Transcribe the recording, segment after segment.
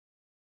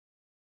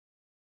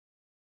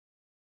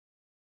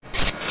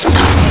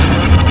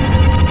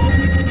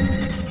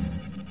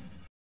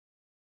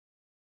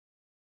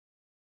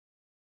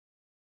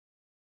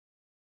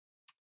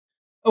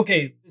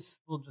Okay, this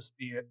will just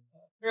be a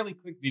fairly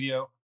quick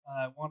video.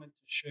 I wanted to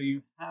show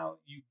you how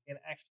you can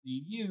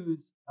actually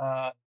use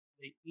the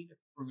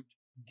Adafruit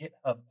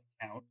GitHub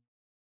account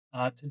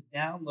to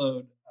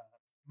download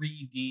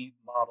 3D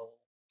model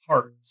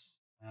parts,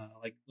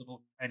 like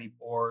little tiny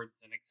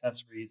boards and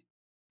accessories,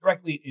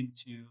 directly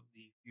into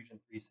the Fusion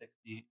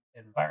 360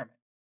 environment.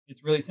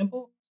 It's really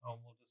simple, so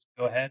we'll just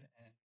go ahead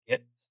and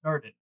get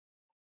started.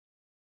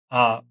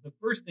 The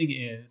first thing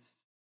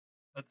is,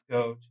 let's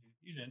go to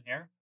Fusion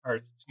here, or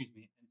excuse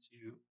me,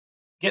 into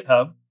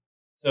GitHub.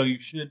 So you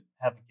should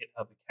have a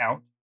GitHub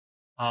account.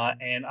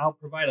 And I'll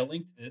provide a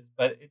link to this,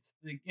 but it's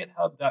the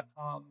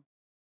github.com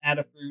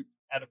Adafruit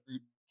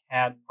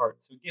CAD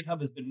parts. So GitHub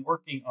has been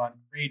working on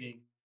creating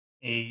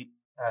a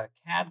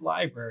CAD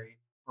library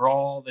for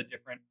all the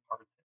different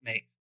parts it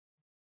makes.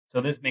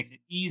 So this makes it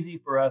easy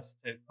for us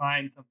to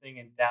find something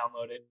and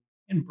download it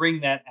and bring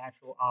that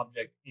actual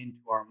object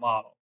into our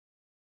model.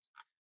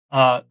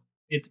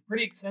 It's a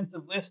pretty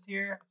extensive list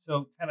here,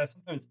 so kind of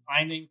sometimes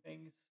finding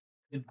things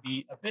could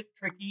be a bit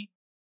tricky.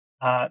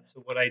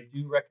 So what I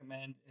do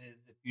recommend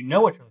is if you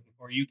know what you're looking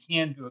for, you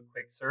can do a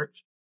quick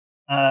search.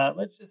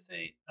 Let's just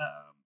say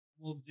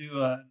we'll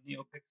do a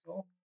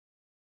NeoPixel.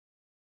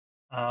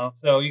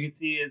 So you can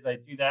see as I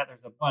do that,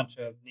 there's a bunch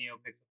of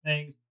NeoPixel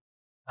things.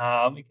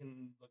 We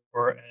can look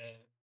for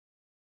a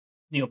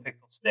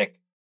NeoPixel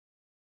stick.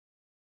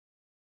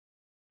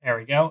 There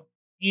we go.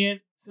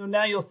 And so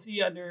now you'll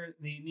see under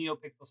the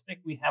NeoPixel stick,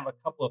 we have a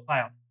couple of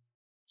files.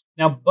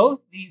 Now,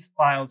 both these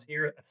files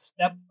here, a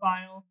step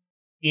file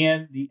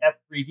and the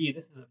F3D,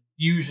 this is a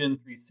Fusion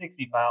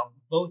 360 file.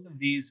 Both of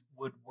these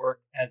would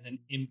work as an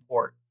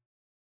import.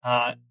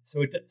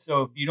 So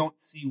if you don't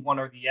see one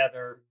or the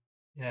other,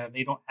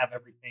 they don't have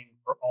everything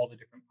for all the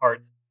different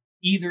parts.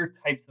 Either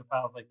types of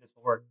files like this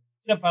will work.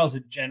 Step file is a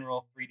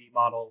general 3D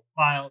model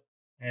file,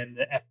 and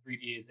the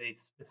F3D is a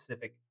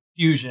specific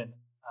Fusion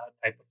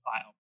type of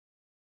file.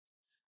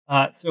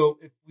 So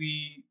if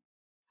we,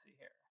 let's see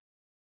here,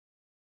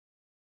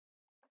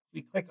 if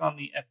we click on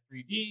the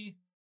F3D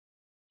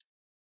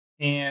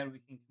and we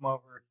can come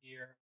over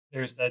here,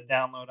 there's a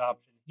download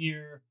option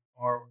here,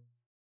 or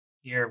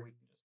here we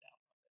can just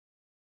download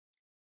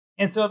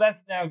it. And so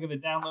that's now going to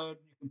download.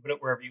 You can put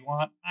it wherever you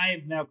want.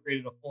 I've now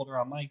created a folder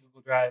on my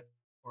Google Drive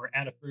for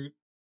Adafruit,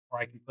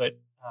 where I can put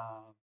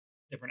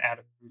different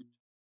Adafruit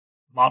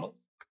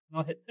models, and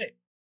I'll hit save.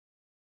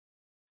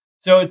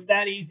 So it's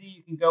that easy.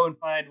 You can go and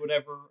find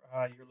whatever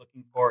you're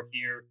looking for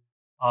here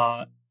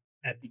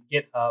at the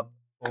GitHub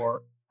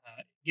for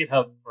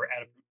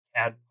Adafruit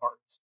CAD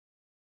parts.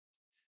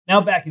 Now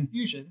back in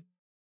Fusion,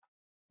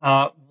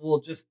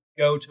 we'll just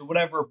go to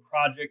whatever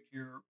project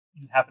you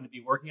happen to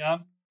be working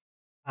on.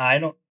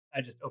 I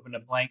just opened a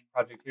blank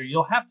project here.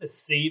 You'll have to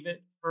save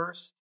it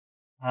first.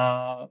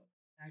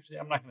 Actually,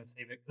 I'm not going to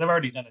save it because I've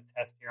already done a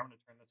test here. I'm going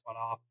to turn this one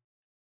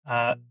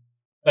off.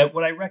 But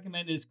what I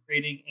recommend is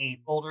creating a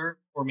folder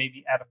for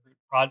maybe Adafruit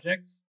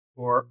projects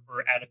or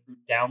for Adafruit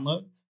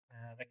downloads.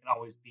 That can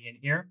always be in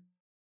here.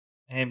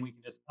 And we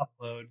can just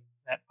upload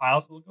that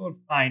file. So we'll go and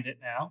find it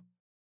now.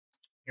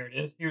 Here it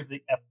is. Here's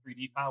the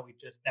F3D file we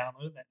just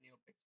downloaded, that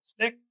NeoPixel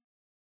stick.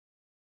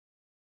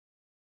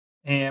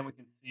 And we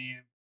can see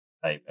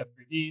type,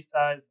 F3D,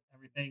 size,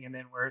 everything, and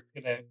then where it's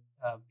going to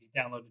be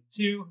downloaded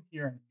to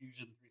here in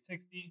Fusion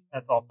 360.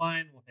 That's all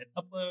fine. We'll hit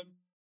upload.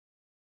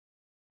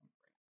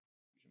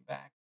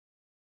 Back.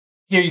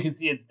 Here you can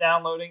see it's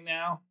downloading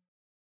now.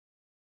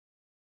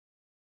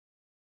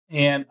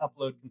 And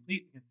upload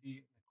complete. You can see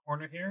in the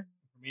corner here,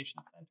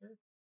 Information Center.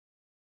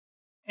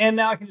 And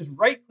now I can just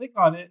right click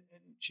on it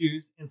and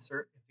choose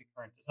Insert into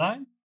Current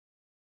Design.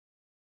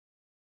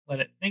 Let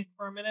it think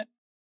for a minute.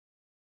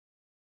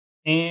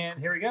 And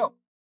here we go.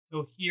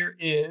 So here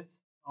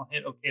is, I'll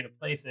hit OK to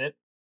place it,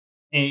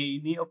 a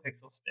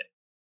NeoPixel stick.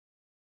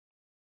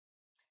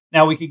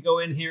 Now we could go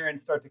in here and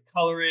start to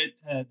color it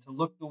to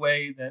look the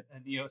way that a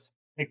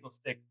NeoPixel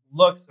stick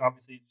looks.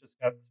 Obviously, it's just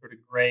got sort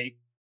of gray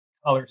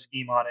color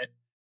scheme on it,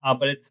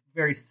 but it's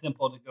very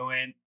simple to go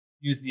in,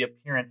 use the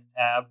Appearance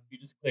tab. You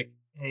just click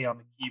A on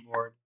the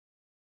keyboard.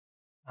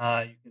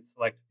 You can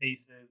select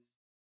faces,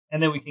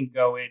 and then we can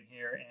go in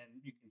here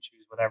and you can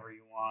choose whatever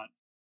you want,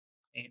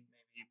 paint,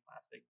 maybe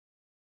plastic,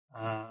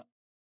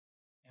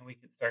 and we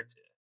can start to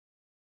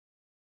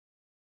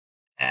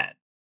add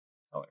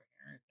color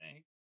here, I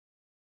think.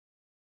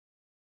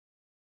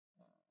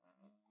 Why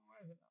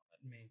is it not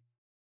letting me?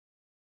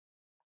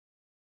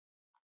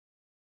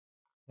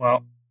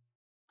 Well,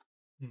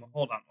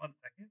 hold on one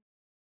second.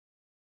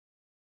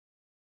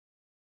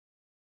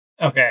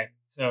 Okay,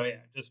 so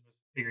yeah, just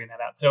figuring that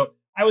out. So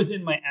I was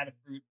in my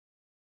Adafruit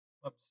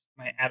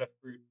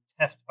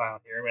test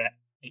file here, but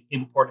I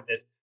imported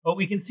this. But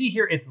we can see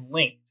here it's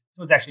linked.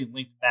 So it's actually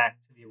linked back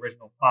to the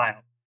original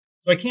file.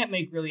 So I can't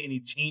make really any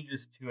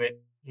changes to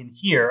it in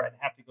here. I'd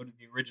have to go to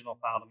the original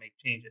file to make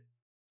changes.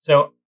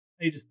 So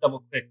I just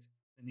double clicked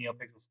the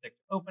NeoPixel stick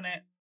to open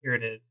it. Here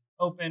it is,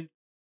 open.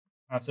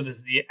 So this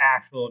is the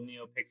actual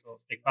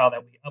NeoPixel stick file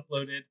that we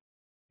uploaded.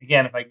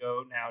 Again, if I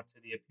go now to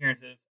the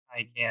appearances,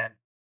 I can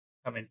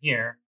come in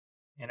here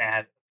and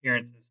add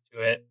appearances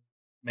to it,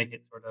 make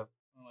it sort of,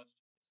 well, let's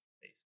just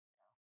basic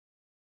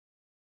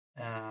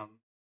now.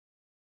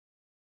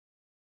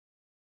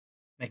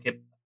 Make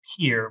it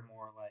appear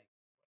more like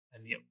a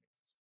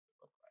NeoPixel stick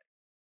would look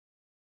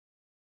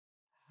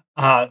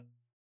like.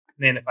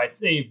 Then if I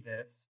save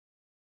this,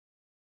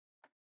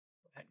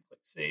 go ahead and click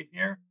save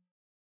here,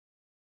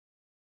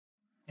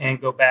 and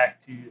go back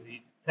to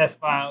the test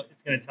file,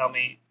 it's going to tell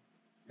me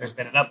there's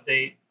been an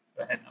update.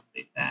 Go ahead and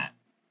update that.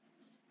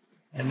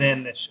 And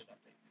then this should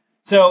update.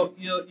 So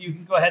you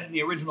can go ahead in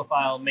the original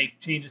file, make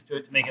changes to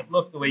it to make it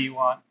look the way you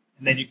want,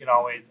 and then you can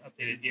always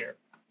update it here.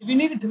 If you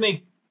needed to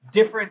make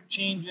different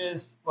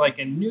changes, like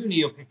a new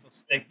NeoPixel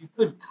stick, you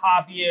could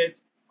copy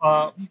it.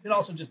 You could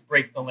also just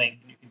break the link,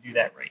 and you can do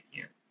that right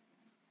here.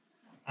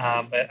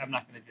 But I'm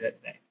not going to do that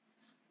today.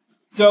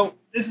 So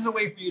this is a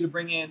way for you to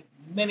bring in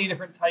many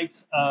different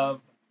types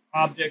of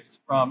objects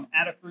from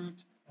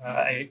Adafruit.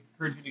 I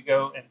encourage you to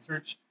go and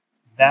search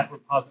that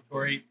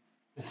repository.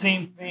 The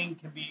same thing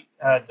can be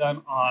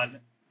done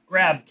on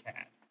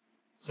GrabCAD.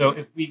 So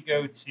if we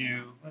go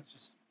to, let's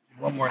just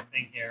do one more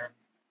thing here.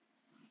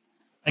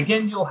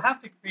 Again, you'll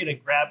have to create a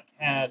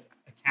GrabCAD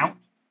account.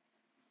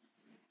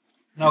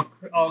 And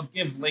I'll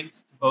give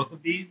links to both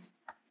of these.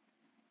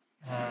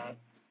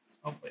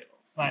 Hopefully it'll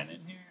sign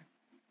in here.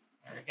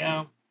 There we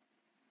go.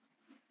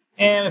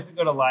 And if we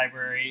go to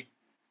library,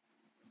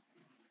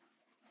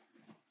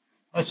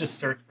 let's just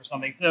search for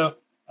something. So,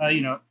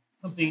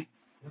 something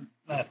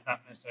that's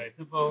not necessarily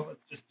simple.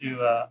 Let's just do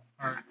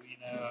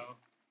Arduino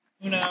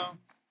Uno.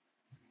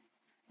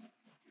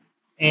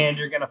 And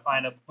you're going to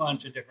find a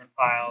bunch of different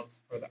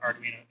files for the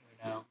Arduino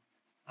Uno.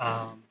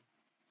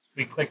 If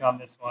we click on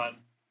this one,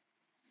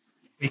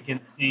 we can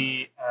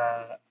see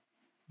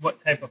what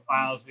type of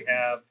files we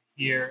have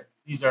here.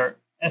 These are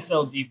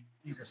SLD,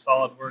 these are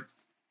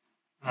SolidWorks.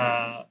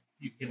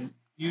 You can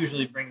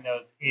usually bring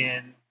those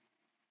in.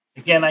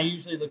 Again, I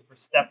usually look for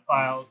step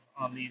files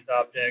on these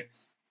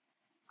objects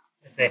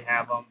if they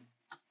have them.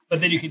 But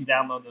then you can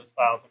download those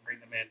files and bring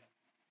them in.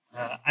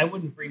 I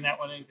wouldn't bring that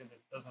one in because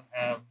it doesn't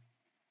have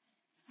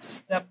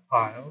step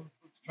files.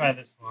 Let's try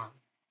this one.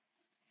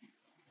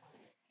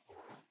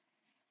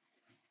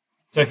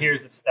 So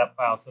here's a step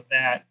file. So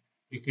that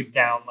we could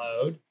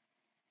download.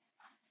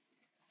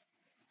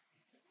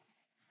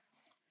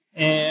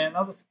 And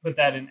I'll just put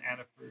that in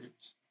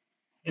Adafruit.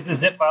 It's a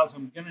zip file, so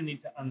I'm going to need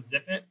to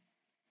unzip it.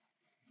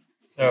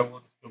 So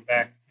we'll just go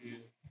back to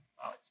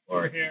File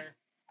Explorer here.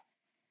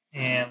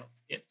 And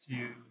let's get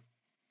to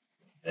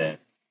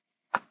this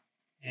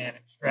and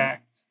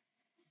extract.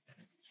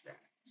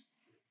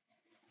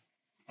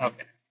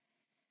 Okay.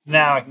 So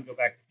now I can go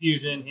back to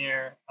Fusion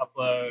here,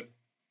 upload.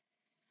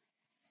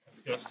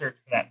 Let's go search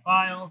for that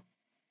file.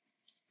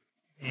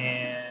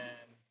 And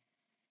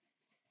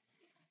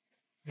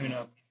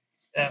Uno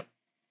step.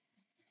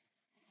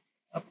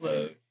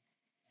 Upload.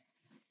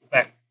 Go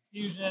back to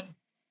Fusion.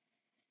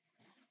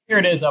 Here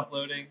it is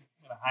uploading.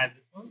 I'm going to hide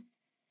this one.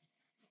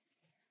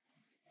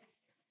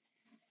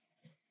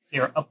 See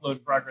our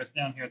upload progress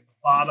down here at the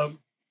bottom.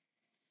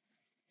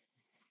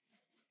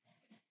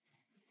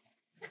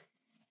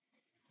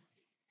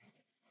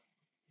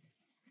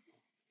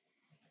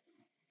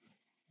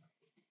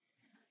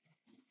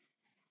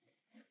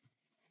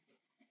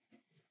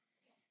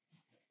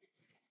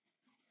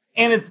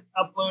 And it's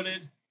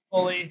uploaded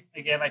fully.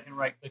 Again, I can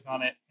right click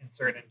on it,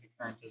 insert into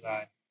current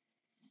design.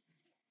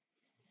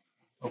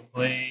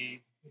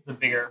 Hopefully, this is a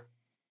bigger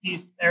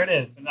piece. There it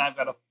is. So now I've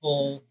got a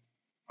full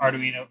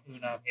Arduino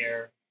Uno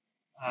here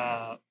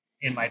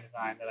in my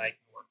design that I can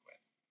work with.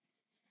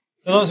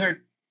 So those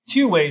are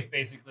two ways,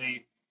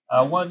 basically.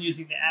 One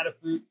using the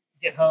Adafruit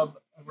GitHub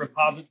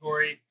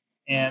repository,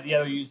 and the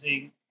other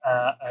using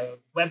a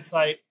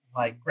website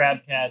like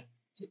GrabCAD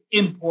to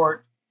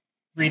import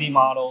 3D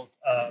models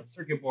of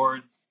circuit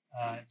boards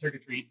and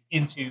circuitry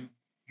into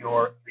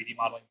your 3D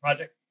modeling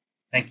project.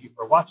 Thank you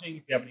for watching.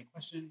 If you have any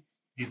questions,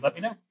 please let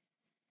me know.